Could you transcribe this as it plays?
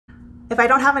If I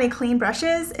don't have any clean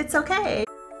brushes, it's okay.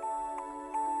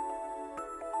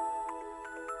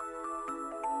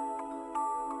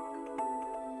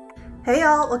 Hey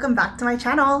y'all, welcome back to my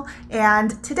channel,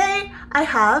 and today I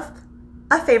have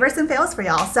a favorites and fails for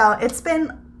y'all. So it's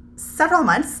been several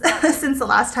months since the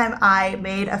last time I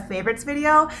made a favorites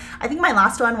video. I think my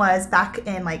last one was back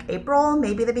in like April,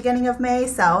 maybe the beginning of May,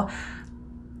 so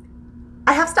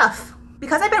I have stuff.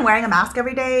 Because I've been wearing a mask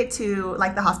every day to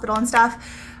like the hospital and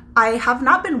stuff, I have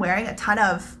not been wearing a ton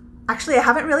of, actually I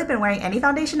haven't really been wearing any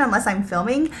foundation unless I'm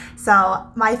filming, so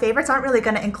my favorites aren't really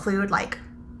going to include like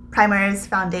primers,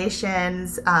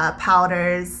 foundations,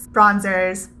 powders,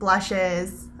 bronzers,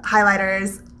 blushes,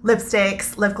 highlighters,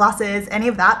 lipsticks, lip glosses, any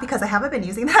of that, because I haven't been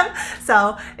using them.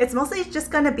 So it's mostly just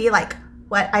going to be like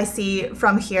what I see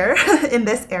from here in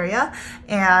this area,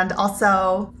 and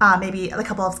also maybe a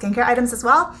couple of skincare items as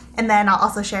well. And then I'll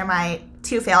also share my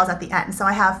 2 fails at the end. So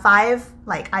I have 5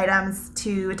 like items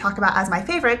to talk about as my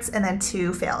favorites and then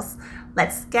 2 fails.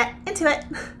 Let's get into it.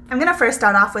 I'm gonna first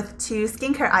start off with 2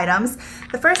 skincare items.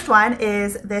 The first one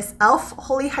is this e.l.f.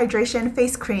 Holy Hydration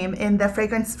Face Cream in the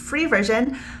fragrance-free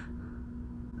version.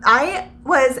 I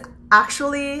was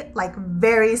actually like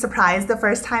very surprised the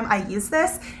first time I used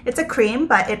this. It's a cream,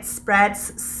 but it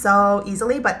spreads so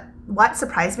easily. But what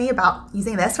surprised me about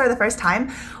using this for the first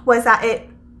time was that it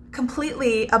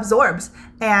completely absorbs,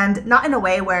 and not in a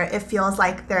way where it feels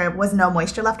like there was no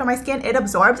moisture left on my skin. It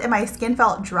absorbed and my skin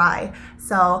felt dry.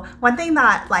 So one thing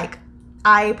that like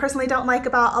I personally don't like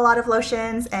about a lot of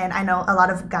lotions, and I know a lot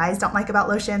of guys don't like about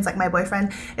lotions, like my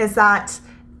boyfriend, is that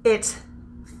it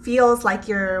feels like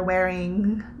you're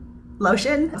wearing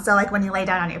lotion. So like when you lay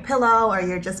down on your pillow or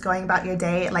you're just going about your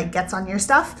day, it like gets on your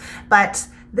stuff. But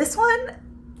this one,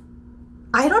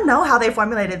 I don't know how they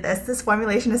formulated this. This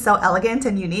formulation is so elegant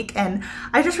and unique, and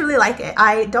I just really like it.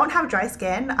 I don't have dry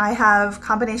skin. I have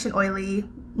combination oily,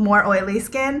 more oily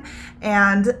skin,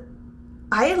 and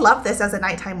I love this as a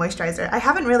nighttime moisturizer. I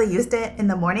haven't really used it in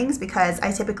the mornings because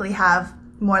I typically have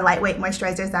more lightweight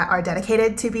moisturizers that are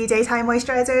dedicated to be daytime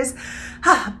moisturizers.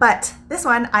 But this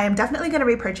one I am definitely going to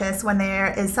repurchase when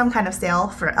there is some kind of sale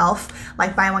for e.l.f.,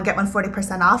 like buy one get one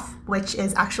 40% off, which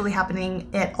is actually happening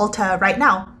at Ulta right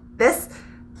now. This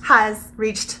has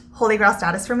reached holy grail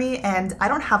status for me, and I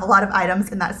don't have a lot of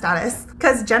items in that status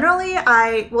because generally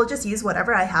I will just use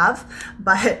whatever I have,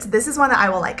 but this is one that I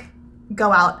will like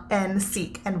go out and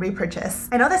seek and repurchase.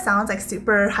 I know this sounds like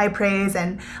super high praise,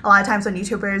 and a lot of times when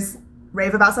YouTubers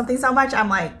rave about something so much, I'm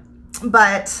like,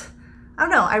 but I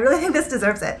don't know, I really think this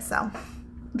deserves it. So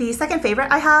the second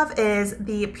favorite I have is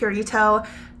the Purito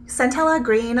Centella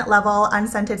Green Level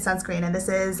Unscented Sunscreen, and this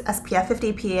is SPF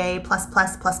 50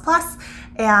 PA+++++,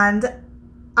 and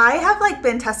I have like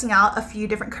been testing out a few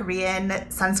different Korean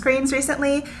sunscreens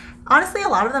recently. Honestly, a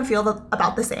lot of them feel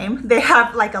about the same. They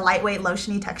have like a lightweight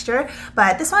lotiony texture,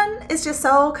 but this one is just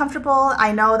so comfortable.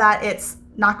 I know that it's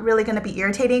not really going to be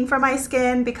irritating for my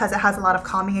skin because it has a lot of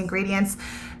calming ingredients.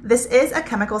 This is a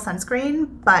chemical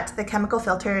sunscreen, but the chemical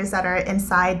filters that are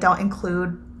inside don't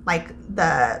include like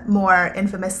the more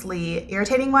infamously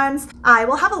irritating ones. I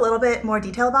will have a little bit more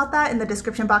detail about that in the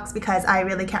description box because I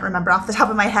really can't remember off the top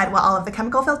of my head what all of the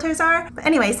chemical filters are. But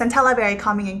anyway, Centella, very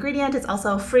calming ingredient. It's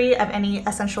also free of any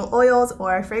essential oils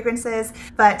or fragrances.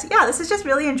 But yeah, this is just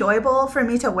really enjoyable for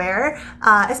me to wear,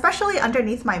 especially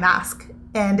underneath my mask.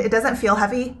 And it doesn't feel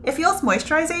heavy. It feels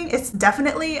moisturizing. It's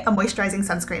definitely a moisturizing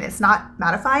sunscreen. It's not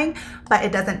mattifying, but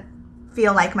it doesn't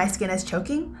feel like my skin is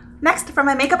choking. Next, for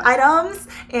my makeup items,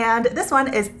 and this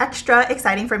one is extra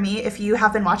exciting for me if you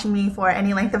have been watching me for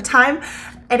any length of time.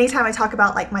 Anytime I talk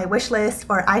about like my wish list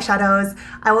or eyeshadows,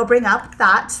 I will bring up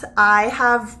that I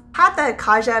have had the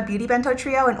Kaja Beauty Bento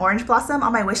Trio in Orange Blossom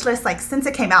on my wish list like since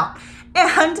it came out.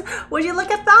 And would you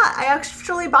look at that? I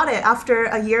actually bought it after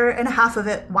a year and a half of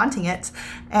it wanting it.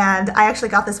 And I actually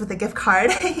got this with a gift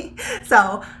card.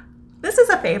 So this is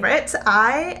a favorite.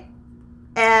 I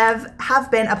have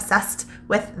been obsessed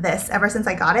with this ever since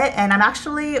I got it, and I'm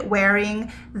actually wearing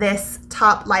this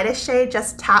top lightest shade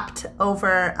just tapped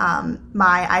over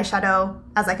my eyeshadow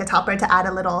as like a topper to add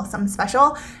a little something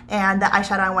special. And the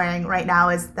eyeshadow I'm wearing right now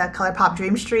is the ColourPop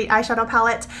Dream Street eyeshadow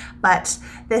palette, but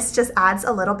this just adds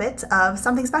a little bit of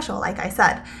something special, like I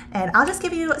said. And I'll just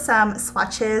give you some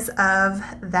swatches of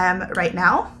them right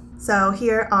now. So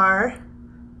here are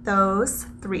those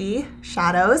 3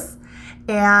 shadows.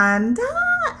 And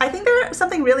I think they're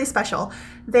something really special.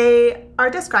 They are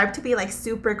described to be like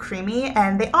super creamy,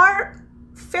 and they are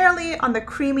fairly on the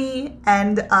creamy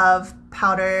end of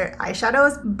powder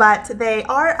eyeshadows, but they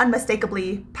are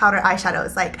unmistakably powder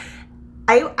eyeshadows. Like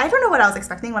I don't know what I was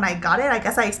expecting when I got it. I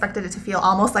guess I expected it to feel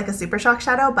almost like a Super Shock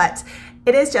shadow, but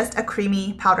it is just a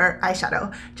creamy powder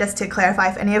eyeshadow, just to clarify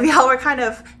if any of y'all were kind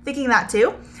of thinking that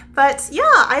too. But yeah,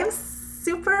 I'm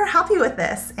super happy with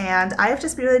this, and I have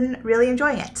just been really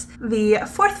enjoying it. The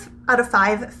 4th out of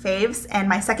 5 faves and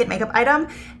my second makeup item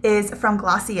is from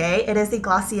Glossier. It is the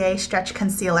Glossier Stretch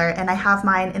Concealer, and I have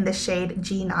mine in the shade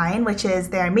G9, which is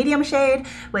their medium shade,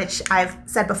 which I've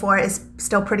said before is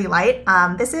still pretty light.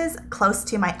 This is close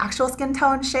to my actual skin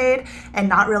tone shade and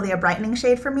not really a brightening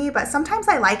shade for me, but sometimes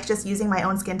I like just using my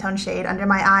own skin tone shade under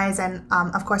my eyes and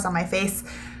of course on my face,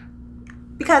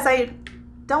 because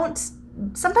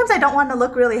sometimes I don't want to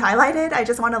look really highlighted. I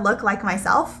just want to look like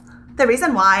myself. The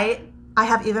reason why I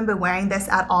have even been wearing this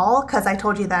at all, because I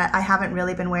told you that I haven't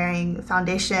really been wearing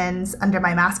foundations under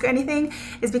my mask or anything,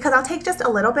 is because I'll take just a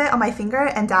little bit on my finger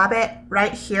and dab it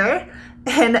right here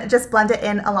and just blend it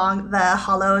in along the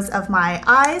hollows of my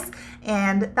eyes.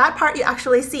 And that part you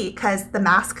actually see because the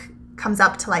mask comes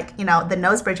up to, like, you know, the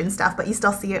nose bridge and stuff, but you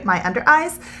still see it my under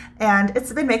eyes. And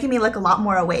it's been making me look a lot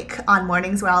more awake on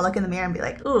mornings where I'll look in the mirror and be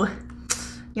like, ooh,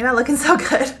 you're not looking so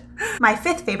good. My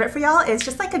 5th favorite for y'all is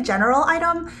just like a general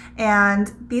item,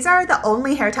 and these are the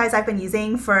only hair ties I've been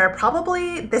using for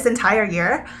probably this entire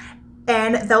year,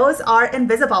 and those are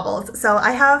Invisibobbles. So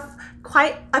I have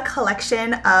quite a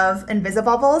collection of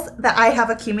Invisibobbles that I have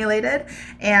accumulated,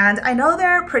 and I know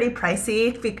they're pretty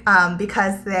pricey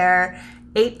because they're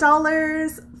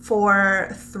 $8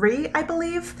 for 3, I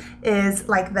believe, is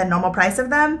like the normal price of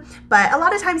them, but a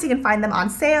lot of times you can find them on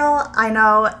sale. I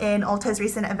know in Ulta's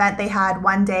recent event they had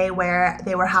one day where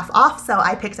they were half off, so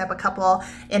I picked up a couple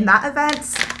in that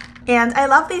event. And I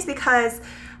love these because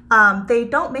they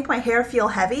don't make my hair feel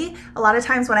heavy. A lot of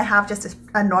times when I have just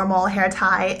a normal hair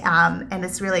tie and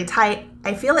it's really tight,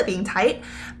 I feel it being tight,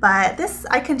 but this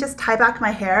I can just tie back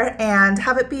my hair and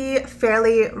have it be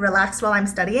fairly relaxed while I'm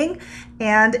studying,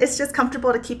 and it's just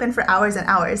comfortable to keep in for hours and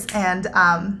hours. And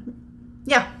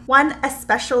yeah, one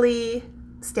especially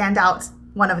standout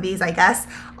one of these, I guess,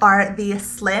 are the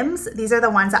Slims. These are the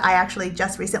ones that I actually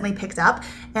just recently picked up,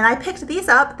 and I picked these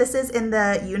up. This is in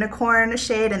the unicorn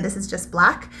shade and this is just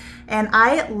black, and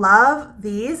I love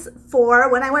these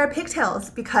for when I wear pigtails,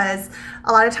 because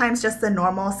a lot of times just the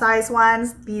normal size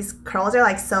ones, these curls are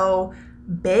like so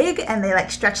big and they like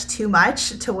stretch too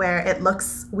much to where it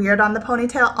looks weird on the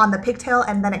ponytail, on the pigtail,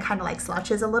 and then it kind of like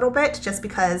slouches a little bit just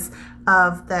because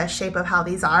of the shape of how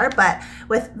these are. But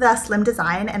with the slim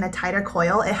design and a tighter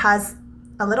coil, it has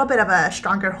a little bit of a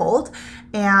stronger hold,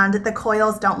 and the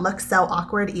coils don't look so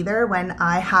awkward either when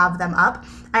I have them up.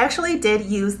 I actually did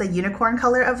use the unicorn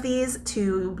color of these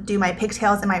to do my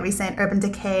pigtails in my recent Urban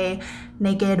Decay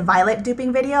Naked Violet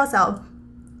duping video, so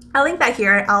I'll link that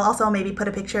here. I'll also maybe put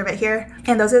a picture of it here.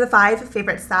 And those are the 5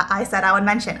 favorites that I said I would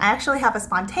mention. I actually have a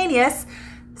spontaneous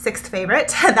 6th favorite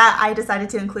that I decided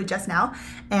to include just now,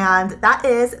 and that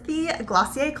is the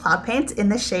Glossier Cloud Paint in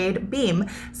the shade Beam.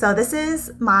 So this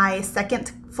is my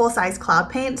second full-size cloud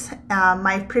paint.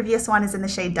 My previous one is in the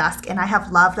shade Dusk, and I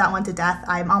have loved that one to death.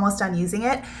 I'm almost done using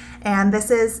it, and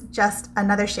this is just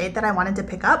another shade that I wanted to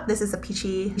pick up. This is a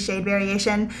peachy shade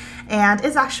variation, and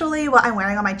it's actually what I'm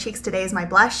wearing on my cheeks today is my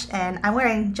blush, and I'm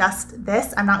wearing just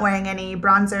this. I'm not wearing any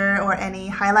bronzer or any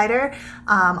highlighter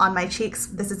on my cheeks.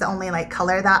 This is the only like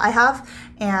color that I have,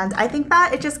 and I think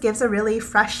that it just gives a really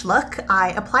fresh look. I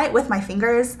apply it with my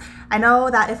fingers. I know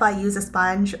that if I use a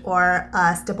sponge or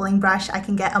a stippling brush, I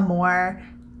can get a more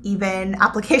even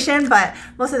application, but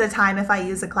most of the time if I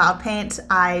use a cloud paint,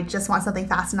 I just want something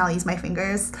fast and I'll use my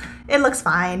fingers. It looks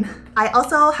fine. I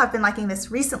also have been liking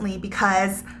this recently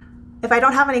because if I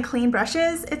don't have any clean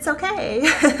brushes, it's okay.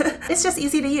 It's just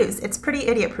easy to use. It's pretty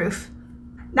idiot proof.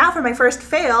 Now for my first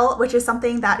fail, which is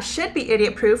something that should be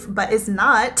idiot proof but is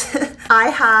not. I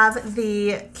have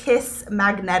the Kiss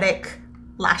magnetic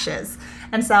lashes.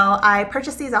 And so I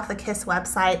purchased these off the Kiss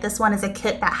website. This one is a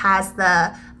kit that has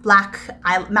the black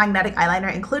magnetic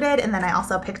eyeliner included, and then I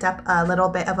also picked up a little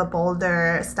bit of a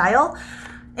bolder style.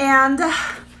 And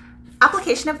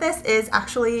application of this is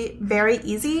actually very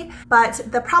easy, but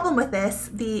the problem with this,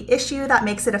 the issue that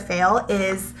makes it a fail,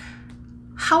 is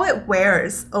how it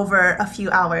wears over a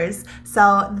few hours.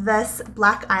 So this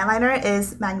black eyeliner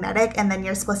is magnetic, and then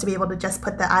you're supposed to be able to just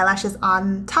put the eyelashes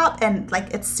on top, and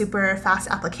like it's super fast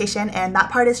application, and that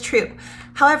part is true.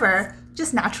 However,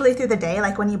 just naturally through the day,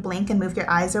 like when you blink and move your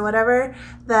eyes or whatever,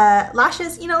 the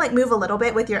lashes, you know, like move a little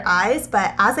bit with your eyes,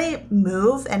 but as they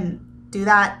move and do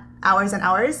that hours and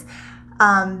hours,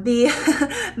 the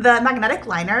magnetic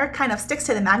liner kind of sticks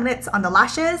to the magnets on the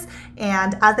lashes,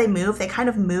 and as they move, they kind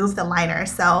of move the liner.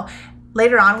 So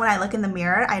later on when I look in the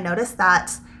mirror, I notice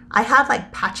that I had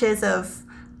like patches of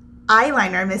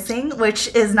eyeliner missing,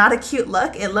 which is not a cute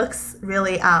look. It looks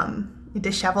really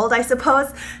disheveled, I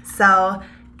suppose. So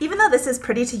even though this is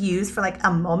pretty to use for like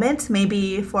a moment,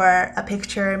 maybe for a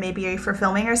picture, maybe for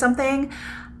filming or something,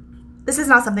 this is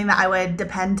not something that I would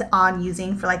depend on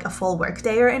using for like a full work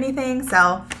day or anything.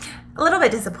 So a little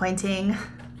bit disappointing.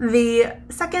 The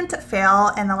second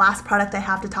fail and the last product I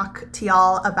have to talk to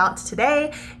y'all about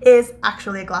today is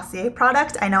actually a Glossier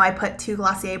product. I know I put 2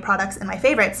 Glossier products in my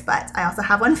favorites, but I also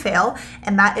have one fail,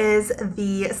 and that is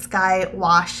the Sky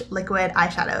Wash liquid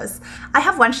eyeshadows. I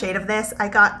have one shade of this. I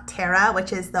got Terra,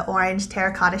 which is the orange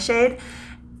terracotta shade.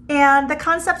 And the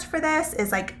concept for this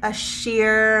is like a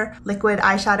sheer liquid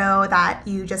eyeshadow that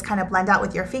you just kind of blend out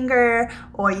with your finger,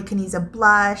 or you can use a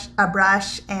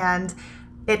brush, and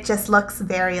it just looks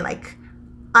very like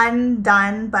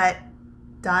undone but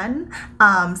done.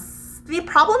 The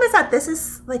problem is that this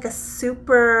is like a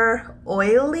super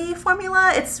oily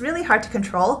formula. It's really hard to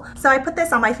control. So I put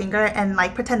this on my finger and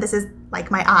like pretend this is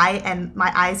like my eye, and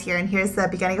my eye's here, and here's the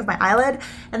beginning of my eyelid.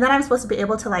 And then I'm supposed to be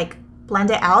able to like blend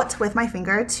it out with my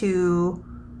finger to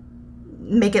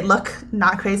make it look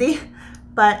not crazy.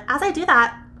 But as I do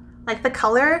that, like the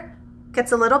color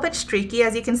gets a little bit streaky.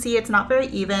 As you can see, it's not very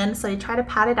even. So you try to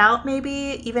pat it out,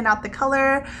 maybe even out the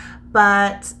color,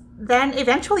 but then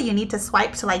eventually you need to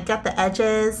swipe to like get the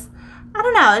edges. I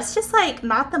don't know, it's just like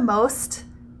not the most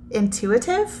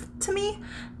intuitive to me.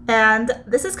 And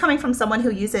this is coming from someone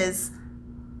who uses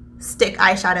stick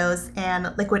eyeshadows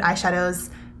and liquid eyeshadows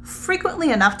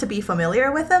frequently enough to be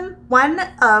familiar with them. One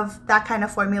of that kind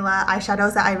of formula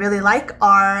eyeshadows that I really like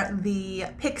are the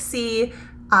Pixie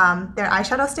their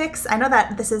eyeshadow sticks. I know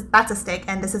that that's a stick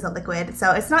and this is a liquid,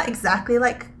 so it's not exactly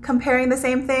like comparing the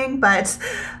same thing, but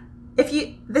if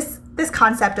you this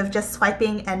concept of just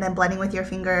swiping and then blending with your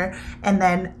finger and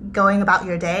then going about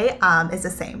your day is the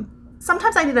same.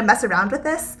 Sometimes I need to mess around with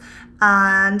this,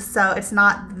 and so it's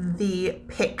not the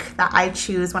pick that I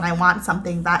choose when I want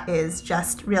something that is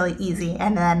just really easy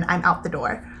and then I'm out the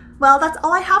door. Well, that's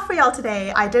all I have for y'all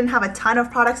today. I didn't have a ton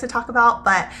of products to talk about,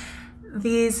 but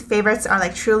these favorites are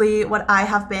like truly what I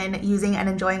have been using and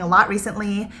enjoying a lot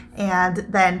recently, and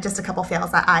then just a couple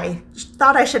fails that I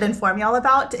thought I should inform y'all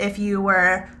about if you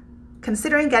were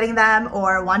considering getting them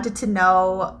or wanted to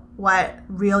know what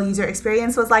real user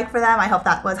experience was like for them. I hope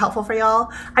that was helpful for y'all.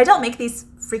 I don't make these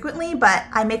frequently, but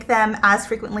I make them as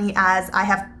frequently as I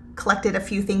have collected a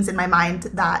few things in my mind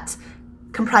that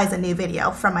comprise a new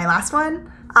video from my last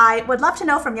one. I would love to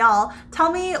know from y'all.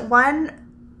 Tell me one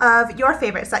of your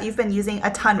favorites that you've been using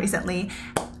a ton recently,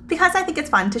 because I think it's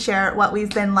fun to share what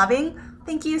we've been loving.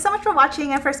 Thank you so much for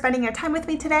watching and for spending your time with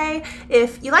me today.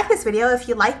 If you like this video, if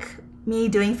you like me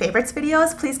doing favorites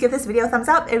videos, please give this video a thumbs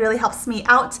up. It really helps me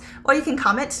out. Or you can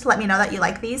comment to let me know that you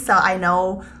like these so I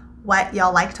know what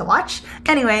y'all like to watch.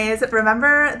 Anyways,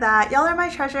 remember that y'all are my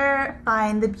treasure.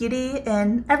 Find the beauty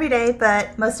in every day,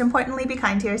 but most importantly, be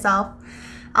kind to yourself.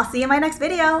 I'll see you in my next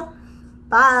video.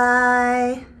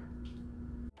 Bye.